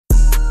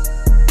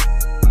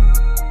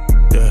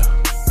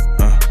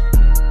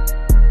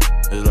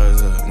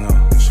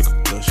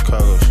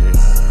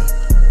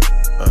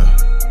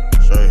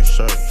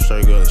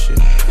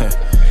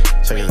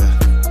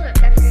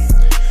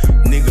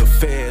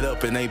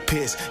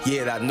pissed.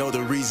 Yeah, I know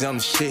the reason I'm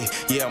the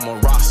shit. Yeah, I'm a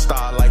rock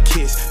star like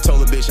Kiss.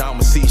 Told the bitch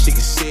I'ma see she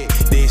can sit.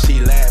 Then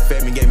she laughed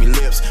at me, gave me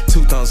lips.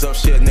 2 thumbs up,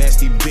 she a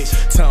nasty bitch.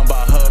 Tell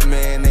about her,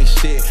 man, ain't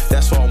shit.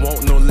 That's why I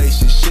want no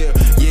relationship.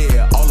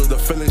 Yeah, all of the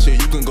feelings, yeah,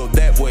 you can go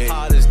that way.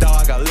 Hottest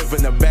dog, I live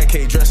in the back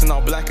cave, dressing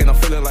all black and I'm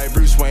feeling like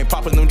Bruce Wayne.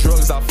 Popping them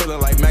drugs, I'm feeling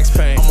like Max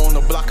Payne. I'm on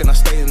the block and I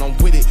stay and I'm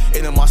with it.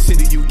 And in my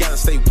city, you gotta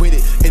stay with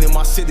it. And in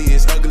my city,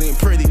 it's ugly and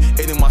pretty.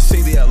 And in my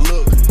city, I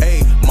look,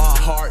 ayy, my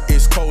heart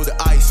is cold as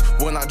ice.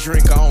 When I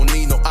drink, I don't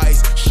need no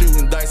ice.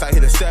 Shooting dice, I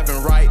hit a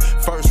 7 right.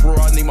 First row,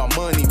 I need my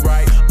money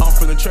right. I'm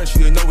from the trench,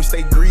 you know we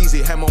stay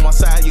greasy. Ham on my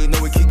side, you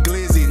know we keep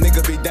glizzy.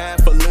 Nigga be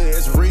dying for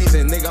little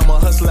reason. Nigga, I'm a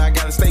hustler, I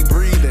gotta stay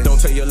breathing. Don't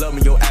tell you love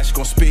me, your ass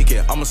gon' speak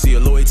it. I'ma see your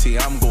loyalty,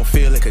 I'm gon'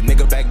 feel it. Cause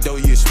nigga back door,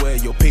 you swear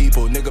your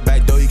people. Nigga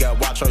back door, you gotta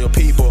watch all your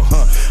people,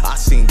 I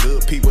seen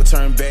good people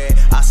turn bad.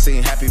 I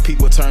seen happy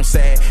people turn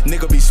sad.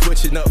 Nigga be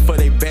switching up for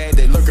they bad.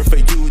 They looking for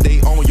you,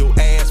 they on your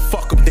ass.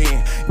 Fuck them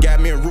then.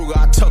 Got me a Ruger,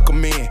 I tuck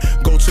them in.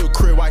 Go to a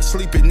crib, I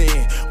sleeping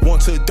in. One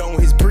to the dome,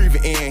 he's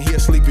breathing in. He a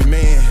sleepy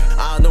man.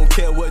 I don't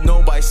care what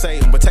nobody say.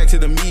 I'm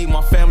protected to me and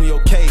my family,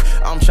 okay.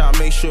 I'm trying to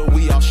make sure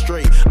we all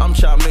straight. I'm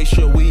trying to make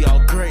sure we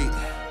all great.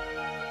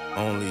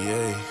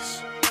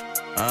 OnlyAce.